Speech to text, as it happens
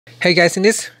Hey guys, in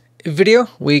this video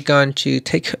we're going to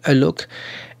take a look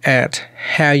at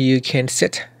how you can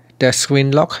set the screen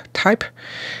lock type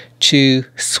to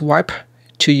swipe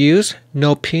to use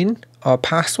no PIN or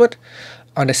password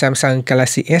on the Samsung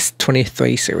Galaxy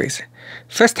S23 series.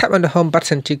 First, tap on the home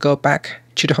button to go back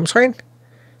to the home screen,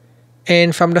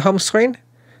 and from the home screen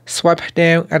swipe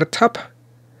down at the top.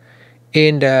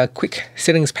 In the quick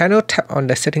settings panel, tap on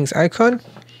the settings icon.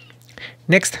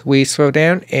 Next, we scroll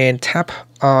down and tap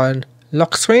on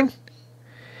lock screen.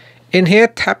 In here,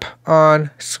 tap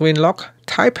on screen lock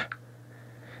type.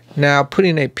 Now put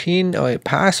in a PIN or a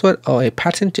password or a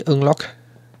pattern to unlock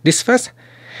this first.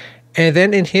 And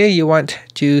then in here, you want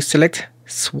to select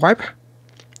swipe.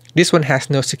 This one has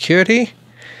no security.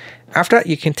 After that,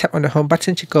 you can tap on the home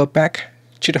button to go back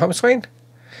to the home screen.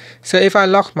 So if I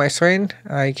lock my screen,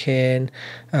 I can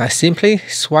simply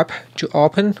swipe to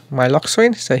open my lock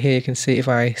screen. So here you can see if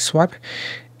I swipe,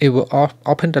 it will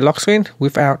open the lock screen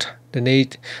without the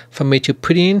need for me to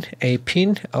put in a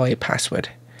PIN or a password.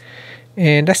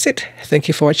 And that's it. Thank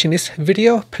you for watching this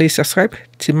video. Please subscribe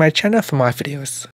to my channel for more videos.